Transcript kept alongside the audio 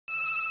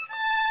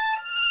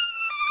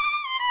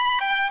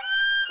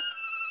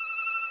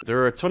There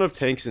are a ton of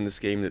tanks in this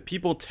game that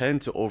people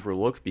tend to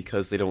overlook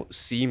because they don't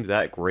seem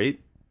that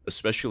great,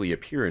 especially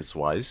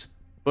appearance-wise,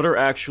 but are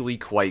actually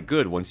quite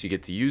good once you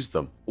get to use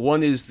them.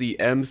 One is the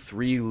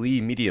M3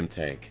 Lee medium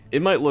tank.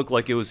 It might look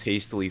like it was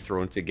hastily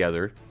thrown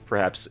together,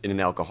 perhaps in an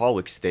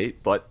alcoholic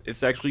state, but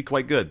it's actually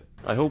quite good.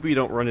 I hope we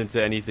don't run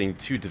into anything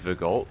too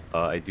difficult.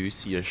 I do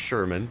see a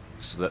Sherman,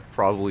 so that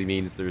probably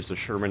means there's a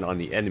Sherman on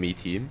the enemy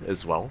team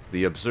as well.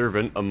 The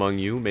observant among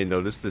you may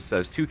notice this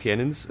has 2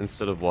 cannons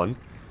instead of 1.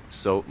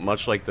 So,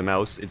 much like the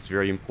mouse, it's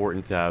very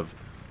important to have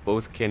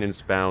both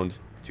cannons bound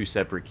to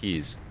separate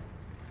keys.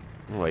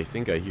 Oh, I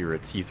think I hear a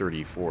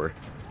T-34.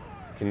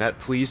 Can that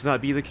please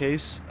not be the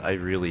case? I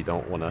really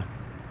don't want to...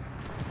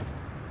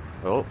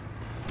 Oh.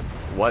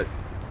 What?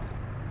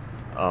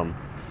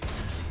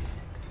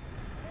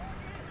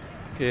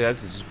 Okay,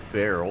 that's his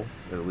barrel,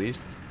 at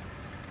least.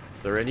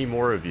 Are there any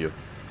more of you?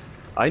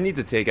 I need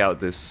to take out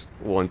this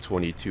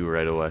 122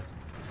 right away.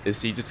 Is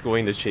he just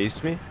going to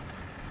chase me?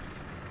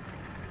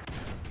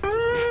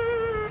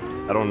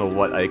 I don't know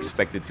what I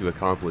expected to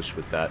accomplish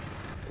with that.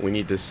 We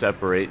need to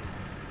separate,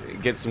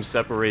 get some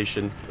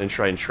separation, and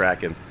try and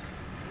track him.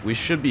 We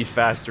should be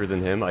faster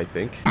than him, I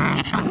think.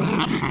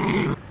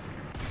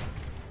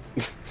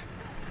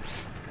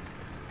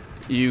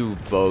 You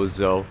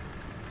bozo.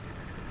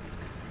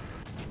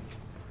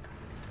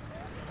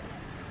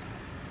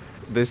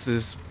 This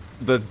is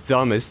the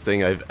dumbest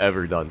thing I've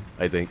ever done,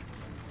 I think.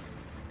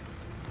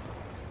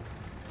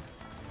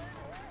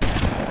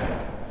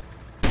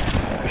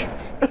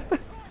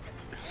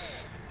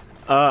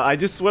 I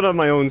just went on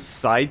my own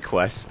side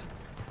quest.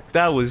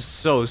 That was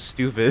so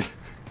stupid.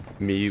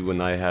 Me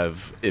when I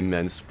have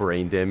immense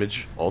brain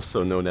damage,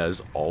 also known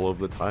as all of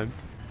the time.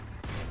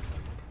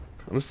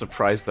 I'm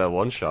surprised that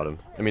one-shot him.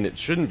 I mean, it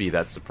shouldn't be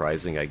that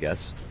surprising, I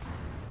guess.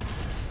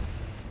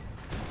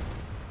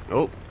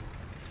 Oh.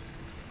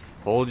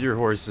 Hold your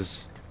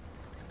horses.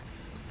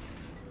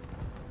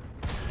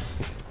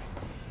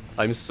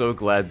 I'm so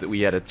glad that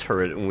we had a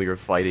turret when we were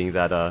fighting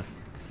that,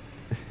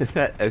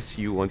 that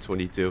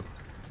SU-122.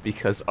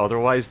 Because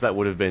otherwise that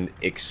would have been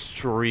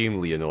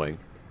extremely annoying.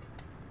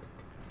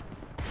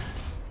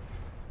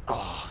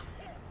 Oh.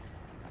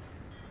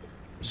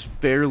 Just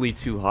barely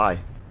too high.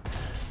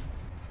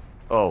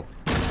 Oh.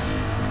 We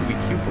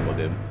cupolaed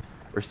him.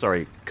 Or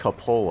sorry,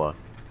 cupola.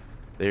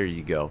 There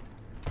you go.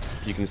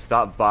 You can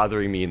stop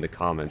bothering me in the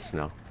comments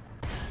now.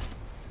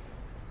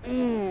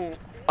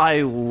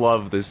 I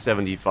love this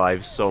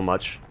 75 so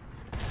much.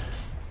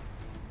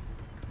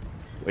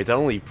 Wait, that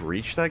only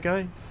breached that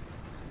guy?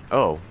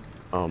 Oh.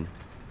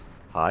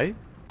 Hi?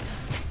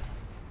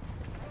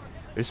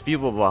 There's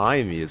people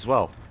behind me as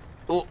well.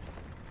 Oh.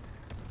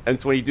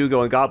 M22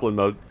 going goblin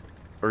mode.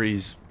 Or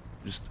he's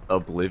just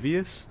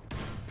oblivious?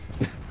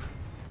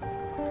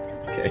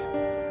 Okay.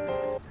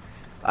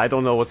 I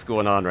don't know what's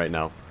going on right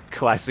now.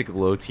 Classic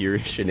low-tier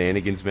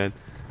shenanigans, man.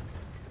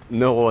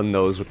 No one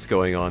knows what's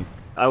going on.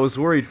 I was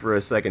worried for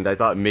a second. I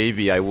thought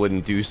maybe I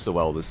wouldn't do so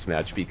well this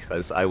match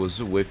because I was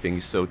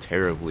whiffing so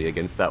terribly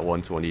against that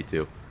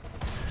 122.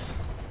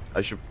 I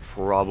should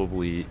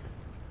probably...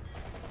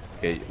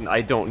 Okay,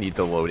 I don't need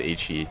to load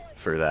HE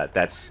for that.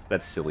 That's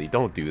silly.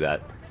 Don't do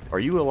that. Are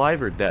you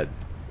alive or dead?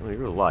 Oh,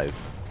 you're alive.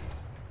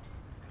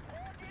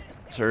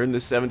 Turn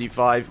to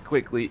 75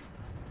 quickly.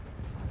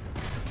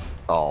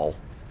 Oh.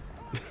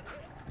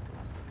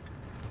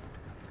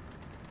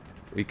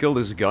 We killed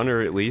his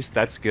gunner at least.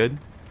 That's good.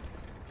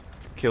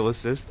 Kill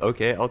assist.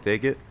 Okay, I'll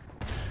take it.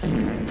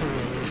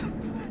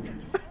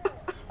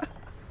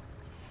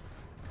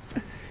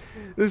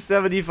 This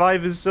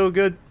 75 is so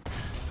good.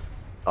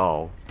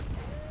 Oh.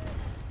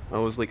 I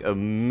was like a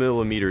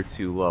millimeter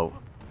too low.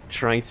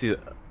 Trying to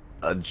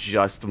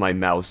adjust my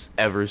mouse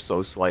ever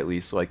so slightly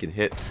so I can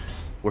hit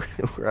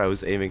where I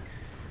was aiming.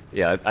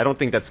 Yeah, I don't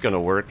think that's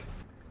gonna work.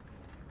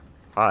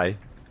 Hi.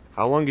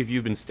 How long have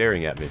you been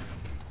staring at me?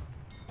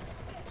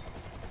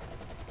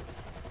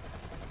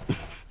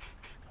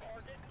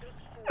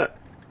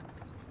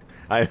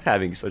 I'm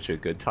having such a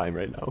good time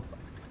right now.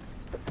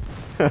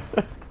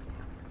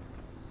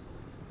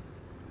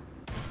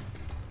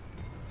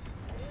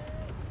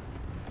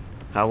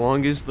 How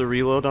long is the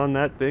reload on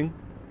that thing?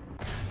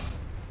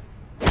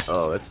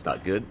 Oh, that's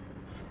not good.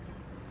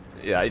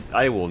 Yeah,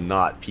 I will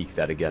not peek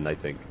that again, I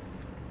think.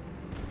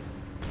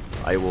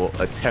 I will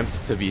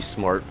attempt to be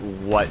smart.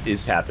 What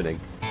is happening?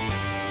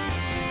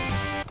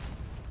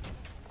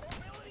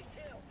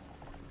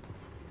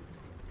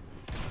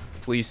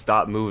 Please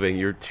stop moving.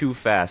 You're too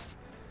fast.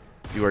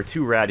 You are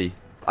too ratty.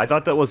 I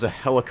thought that was a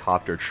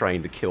helicopter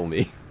trying to kill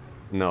me.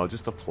 No,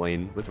 just a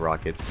plane with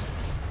rockets.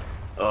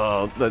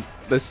 Oh,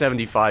 the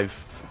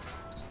 75.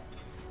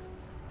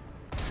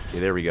 Okay,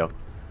 there we go.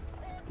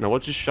 Now,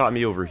 what just shot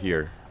me over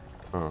here?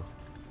 Huh.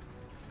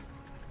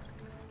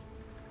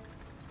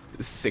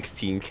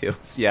 16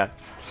 kills, yeah.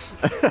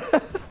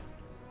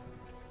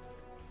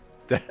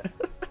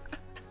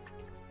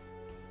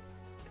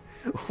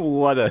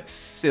 What a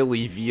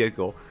silly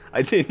vehicle.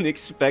 I didn't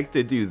expect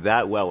to do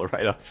that well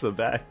right off the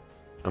bat.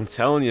 I'm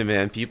telling you,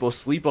 man, people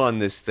sleep on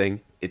this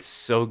thing. It's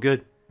so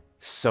good.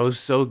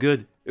 So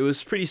good. It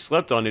was pretty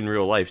slept on in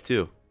real life,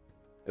 too.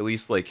 At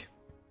least, like,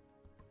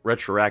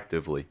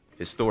 retroactively,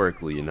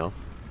 historically, you know?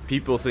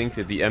 People think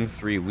that the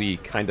M3 Lee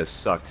kinda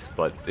sucked,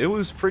 but it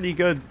was pretty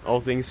good,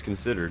 all things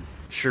considered.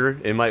 Sure,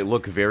 it might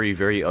look very,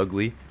 very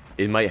ugly.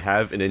 It might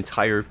have an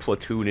entire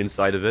platoon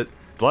inside of it.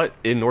 But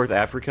in North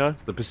Africa,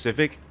 the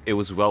Pacific, it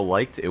was well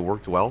liked, it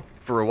worked well.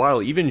 For a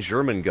while, even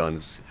German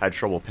guns had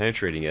trouble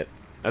penetrating it.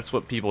 That's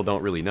what people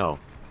don't really know.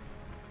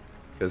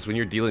 Because when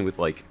you're dealing with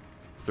like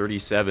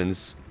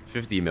 37s,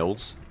 50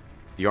 mils,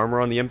 the armor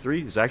on the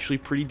M3 is actually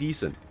pretty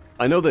decent.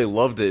 I know they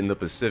loved it in the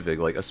Pacific,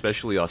 like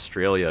especially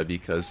Australia,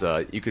 because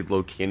you could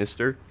load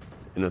canister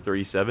in a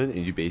 37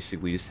 and you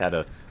basically just had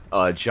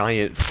a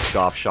giant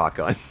off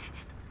shotgun.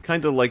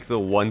 Kind of like the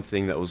one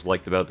thing that was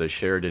liked about the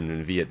Sheridan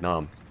in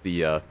Vietnam.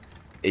 The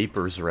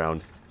Apers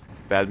round.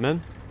 Badmen?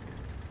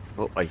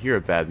 Oh, I hear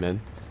a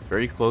badman.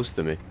 Very close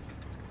to me.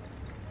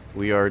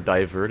 We are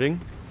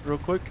diverting real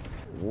quick.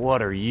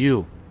 What are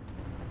you?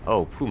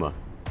 Oh, Puma.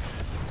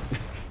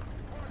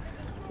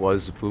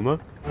 Was a Puma?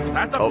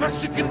 That's the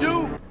best you can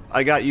do!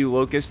 I got you,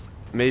 Locust.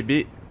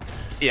 Maybe.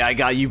 Yeah, I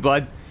got you,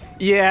 bud.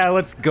 Yeah,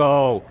 let's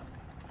go.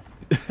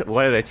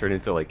 Why did I turn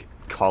into, like,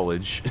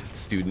 college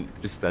student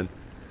just then?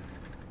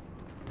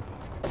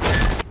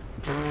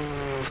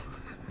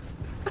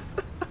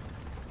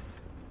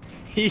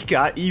 He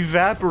got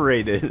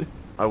evaporated.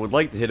 I would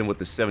like to hit him with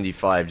the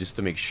 75 just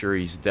to make sure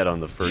he's dead on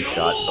the first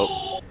shot.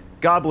 Oh,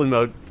 Goblin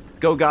mode.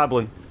 Go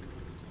Goblin.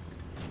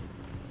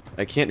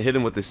 I can't hit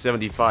him with the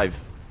 75.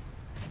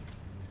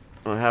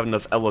 I don't have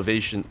enough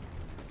elevation.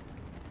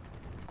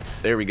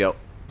 There we go.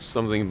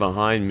 Something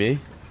behind me.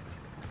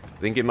 I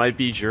think it might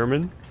be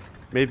German.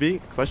 Maybe?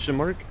 Question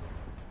mark?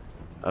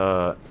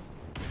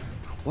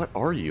 What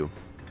are you?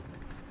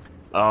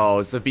 Oh,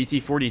 it's a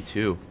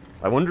BT-42.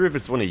 I wonder if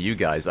it's one of you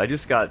guys. I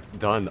just got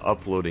done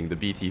uploading the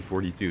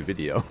BT-42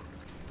 video.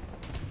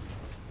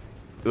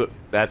 Ooh,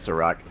 that's a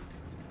rock.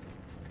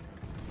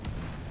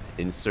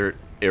 Insert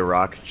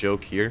Iraq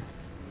joke here.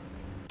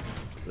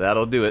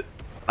 That'll do it.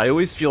 I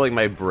always feel like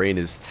my brain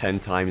is 10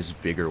 times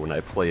bigger when I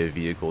play a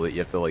vehicle that you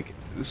have to, like,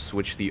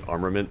 switch the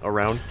armament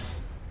around.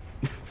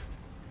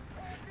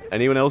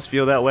 Anyone else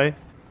feel that way?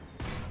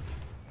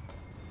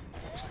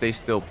 Stay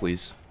still,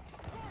 please.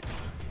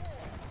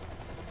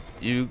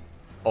 You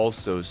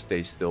also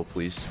stay still,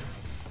 please.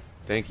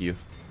 Thank you.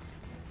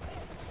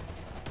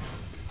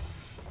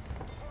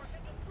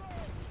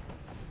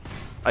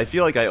 I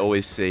feel like I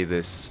always say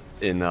this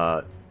in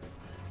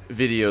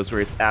videos where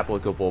it's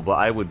applicable, but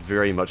I would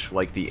very much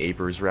like the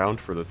Apers round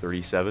for the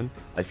 37.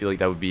 I feel like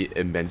that would be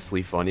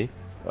immensely funny.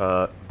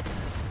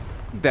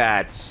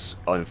 That's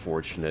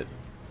unfortunate.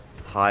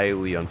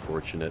 Highly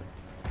unfortunate.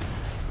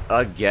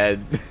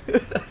 Again.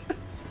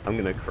 I'm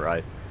gonna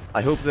cry.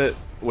 I hope that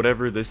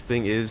whatever this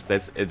thing is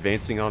that's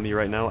advancing on me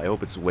right now, I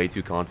hope it's way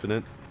too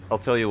confident. I'll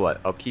tell you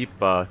what, I'll keep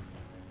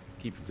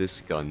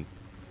this gun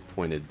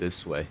pointed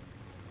this way.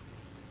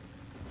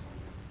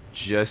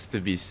 Just to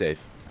be safe.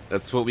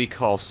 That's what we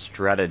call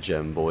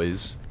stratagem,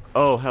 boys.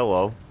 Oh,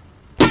 hello.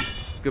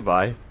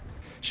 Goodbye.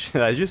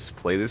 Should I just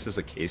play this as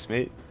a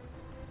casemate?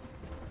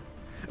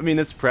 I mean,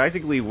 that's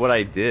practically what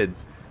I did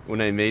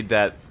when I made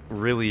that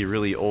really,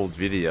 really old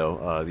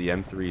video. The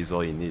M3 is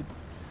all you need.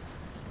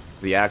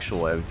 The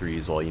actual M3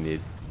 is all you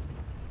need.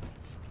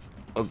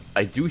 Oh,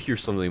 I do hear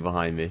something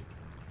behind me.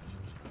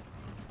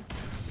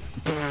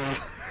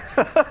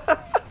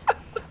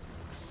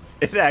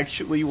 It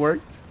actually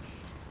worked.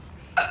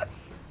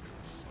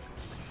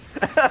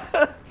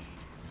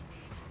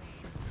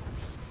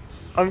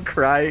 I'm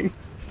crying.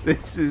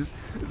 This is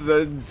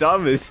the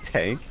dumbest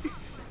tank.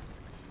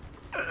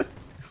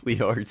 We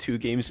are 2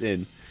 games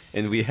in,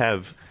 and we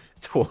have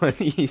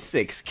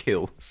 26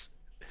 kills.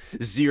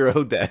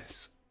 0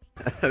 deaths.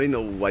 I'm having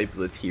to wipe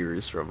the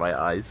tears from my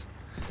eyes.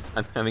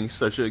 I'm having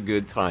such a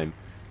good time.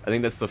 I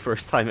think that's the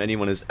first time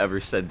anyone has ever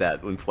said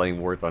that when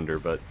playing War Thunder,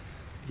 but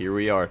here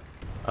we are.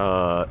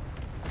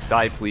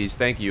 Die please,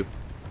 thank you.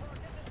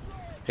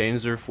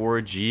 Panzer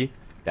 4G,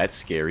 that's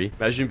scary.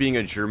 Imagine being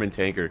a German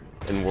tanker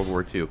in World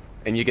War II,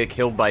 and you get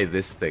killed by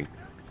this thing.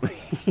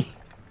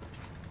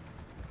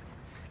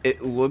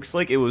 It looks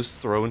like it was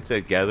thrown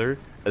together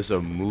as a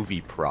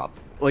movie prop.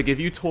 Like, if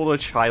you told a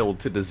child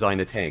to design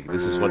a tank,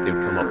 this is what they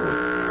would come up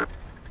with.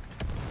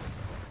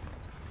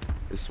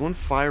 This one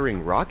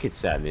firing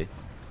rockets at me.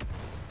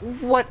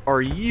 What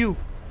are you?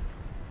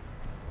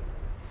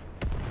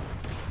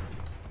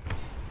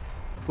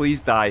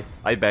 Please die,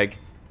 I beg.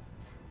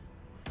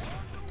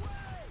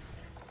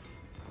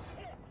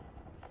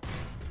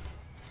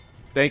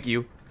 Thank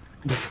you.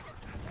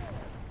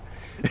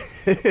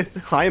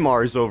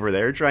 HIMARS over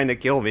there trying to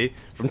kill me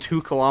from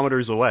 2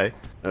 kilometers away.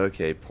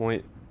 Okay,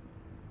 point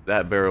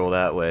that barrel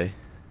that way.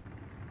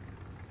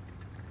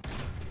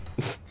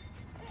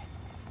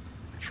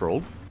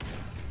 Trolled?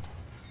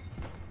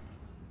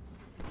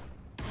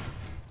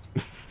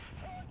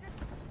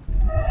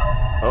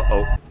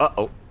 Uh-oh,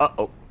 uh-oh,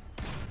 uh-oh.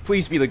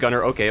 Please be the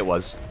gunner. Okay, it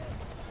was.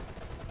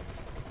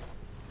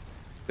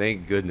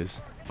 Thank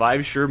goodness.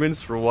 5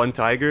 Shermans for 1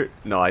 Tiger?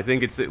 No, I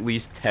think it's at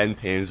least 10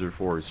 Panzer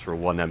IVs for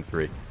 1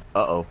 M3.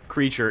 Uh-oh.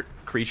 Creature.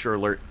 Creature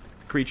alert.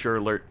 Creature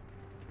alert.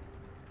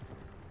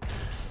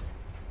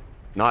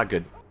 Not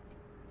good.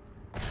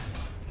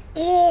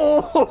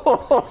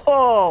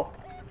 Oh!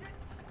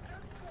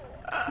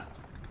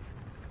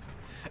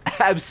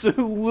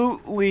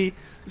 Absolutely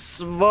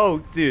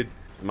smoked, dude.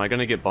 Am I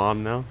gonna get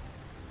bombed now?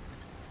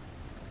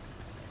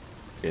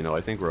 Okay, no, I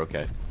think we're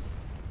okay.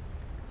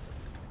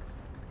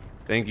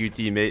 Thank you,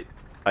 teammate.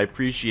 I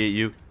appreciate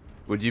you.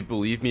 Would you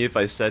believe me if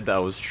I said that I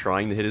was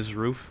trying to hit his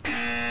roof?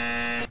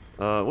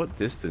 What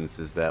distance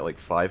is that? Like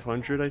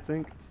 500, I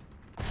think?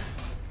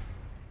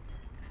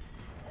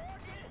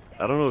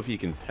 I don't know if he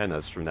can pen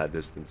us from that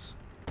distance.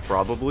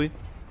 Probably.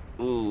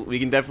 Ooh, we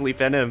can definitely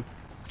pen him.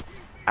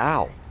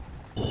 Ow.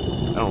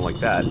 I don't like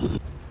that.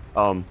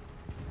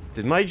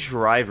 Did my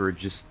driver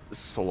just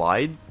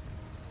slide?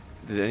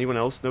 Did anyone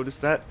else notice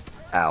that?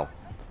 Ow.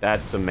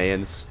 That's a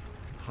man's.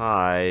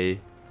 Hi.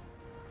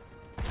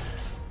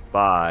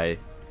 Bye.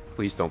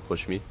 Please don't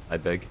push me, I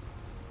beg.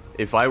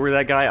 If I were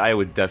that guy, I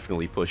would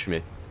definitely push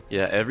me.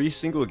 Yeah, every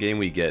single game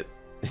we get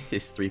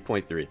is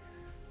 3.3.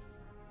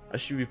 I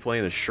should be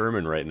playing a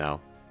Sherman right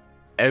now.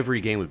 Every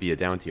game would be a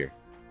down tier.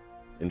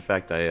 In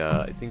fact,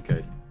 I think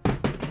I...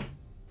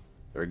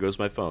 There goes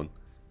my phone.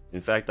 In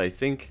fact, I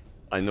think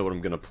I know what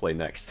I'm gonna play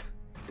next.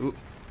 Ooh.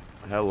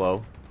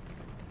 Hello.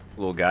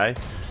 Little guy.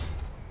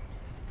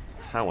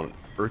 How on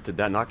earth did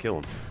that not kill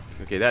him?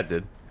 Okay, that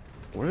did.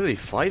 What are they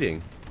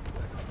fighting?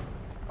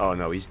 Oh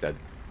no, he's dead.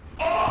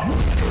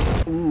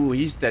 Ooh,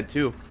 he's dead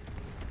too.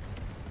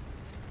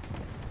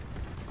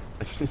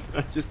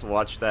 I just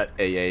watched that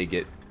AA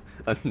get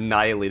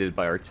annihilated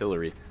by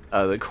artillery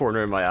out of the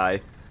corner of my eye.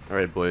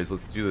 Alright boys,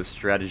 let's do the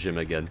stratagem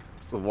again.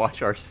 So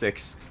watch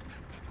R6.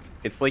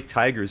 It's like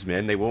tigers,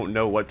 man. They won't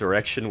know what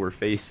direction we're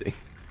facing.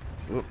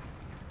 Oop.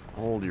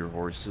 Hold your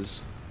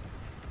horses.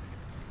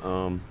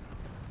 Ow.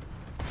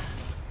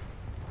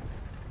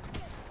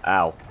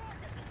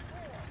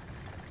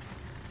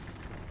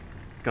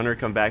 Gunner,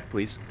 come back,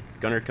 please.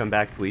 Gunner, come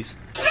back, please.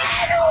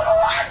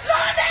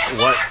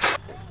 What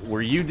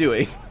were you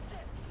doing?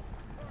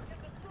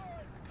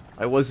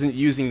 I wasn't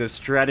using the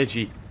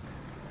strategy.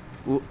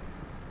 Ooh.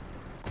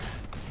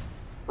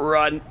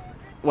 Run!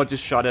 What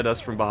just shot at us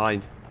from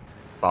behind?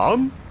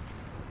 Bomb?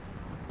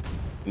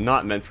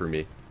 Not meant for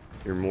me.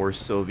 Your more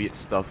Soviet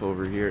stuff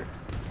over here.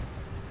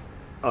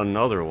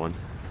 Another one.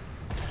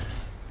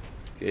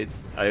 Okay,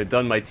 I have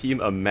done my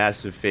team a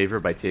massive favor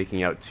by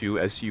taking out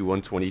 2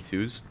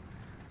 Su-122s.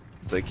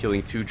 It's like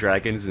killing 2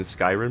 dragons in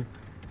Skyrim.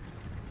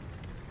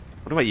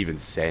 What am I even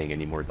saying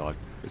anymore, dog?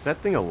 Is that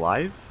thing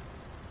alive?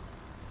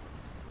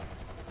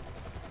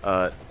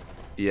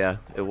 Yeah,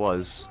 it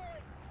was.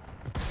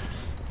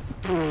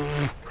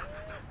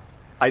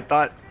 I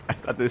thought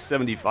this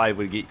 75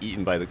 would get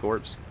eaten by the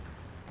corpse.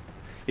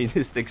 He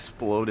just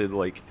exploded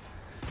like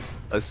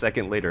a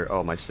second later.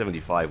 Oh, my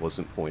 75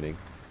 wasn't pointing.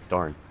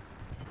 Darn.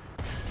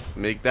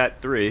 Make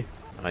that 3.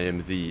 I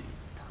am the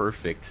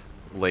perfect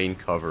lane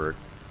coverer.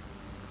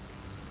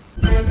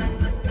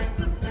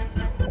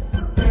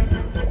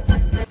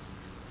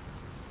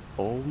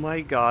 Oh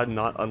my god,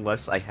 not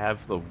unless I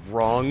have the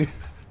wrong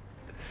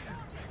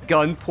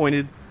gun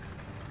pointed.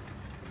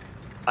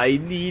 I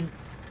need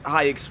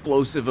high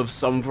explosive of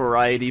some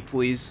variety,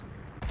 please.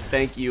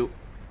 Thank you.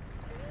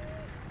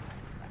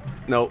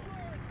 No.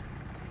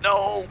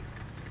 No!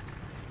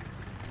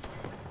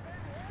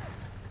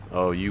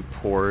 Oh, you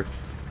poor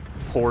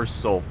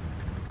soul.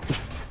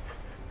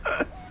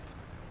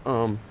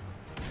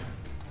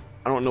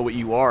 I don't know what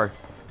you are.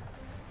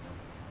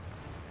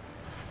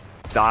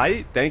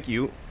 Die? Thank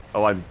you.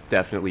 Oh, I'm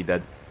definitely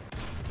dead.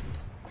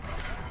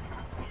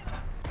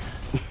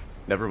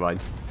 Never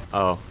mind.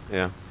 Oh,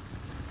 yeah.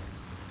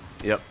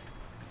 Yep.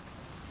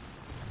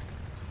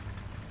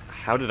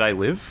 How did I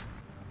live?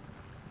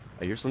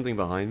 I hear something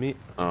behind me?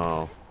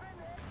 Oh.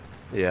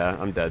 Yeah,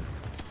 I'm dead.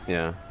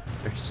 Yeah.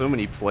 There's so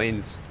many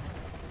planes.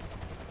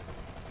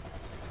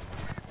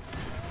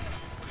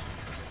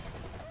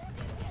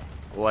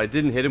 Well, I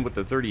didn't hit him with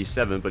the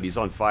 37, but he's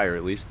on fire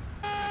at least.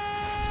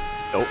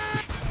 Oh.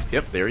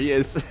 Yep, there he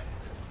is.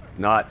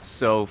 Not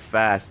so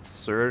fast,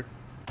 sir.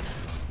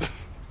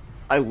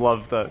 I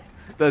love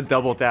the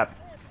double tap.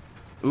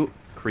 Ooh,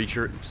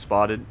 creature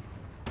spotted.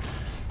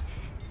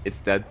 It's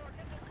dead.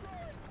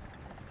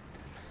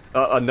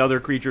 Another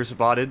creature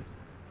spotted.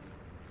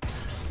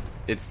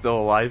 It's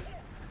still alive.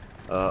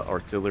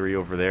 Artillery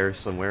over there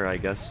somewhere, I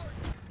guess.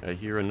 I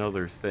hear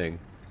another thing.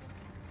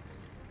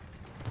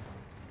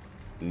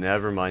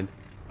 Never mind.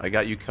 I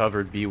got you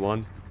covered,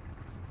 B1.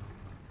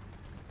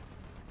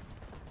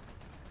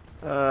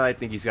 I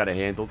think he's got it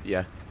handled.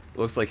 Yeah.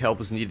 Looks like help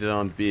is needed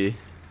on B.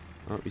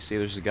 Oh, you see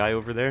there's a guy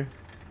over there?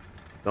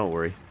 Don't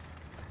worry.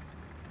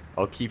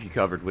 I'll keep you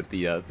covered with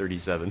the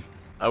 37.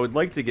 I would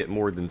like to get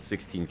more than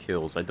 16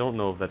 kills. I don't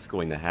know if that's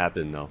going to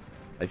happen, though.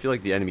 I feel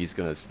like the enemy's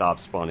going to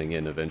stop spawning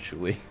in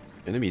eventually.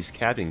 Enemy's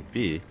capping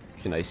B.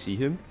 Can I see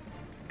him?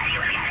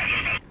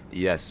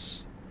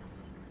 Yes.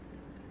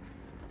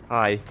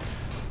 Hi.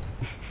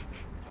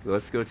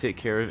 Let's go take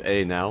care of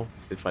A now,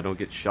 if I don't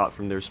get shot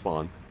from their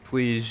spawn.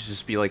 Please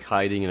just be like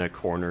hiding in a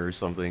corner or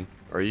something.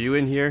 Are you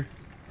in here?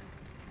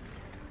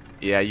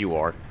 Yeah, you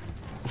are.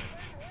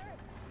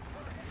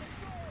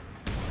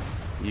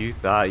 You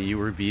thought you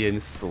were being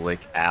slick.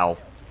 Ow.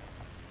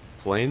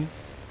 Plane?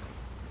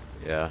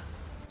 Yeah.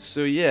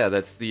 So yeah,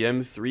 that's the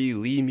M3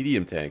 Lee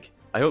medium tank.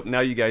 I hope now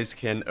you guys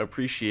can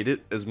appreciate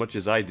it as much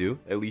as I do,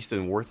 at least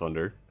in War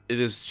Thunder. It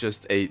is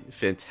just a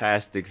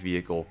fantastic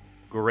vehicle.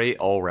 Great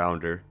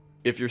all-rounder.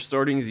 If you're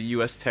starting the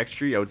US tech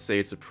tree, I would say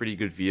it's a pretty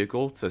good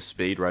vehicle to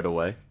spade right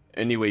away.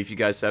 Anyway, if you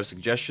guys have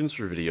suggestions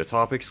for video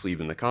topics,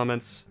 leave in the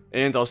comments,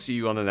 and I'll see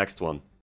you on the next one.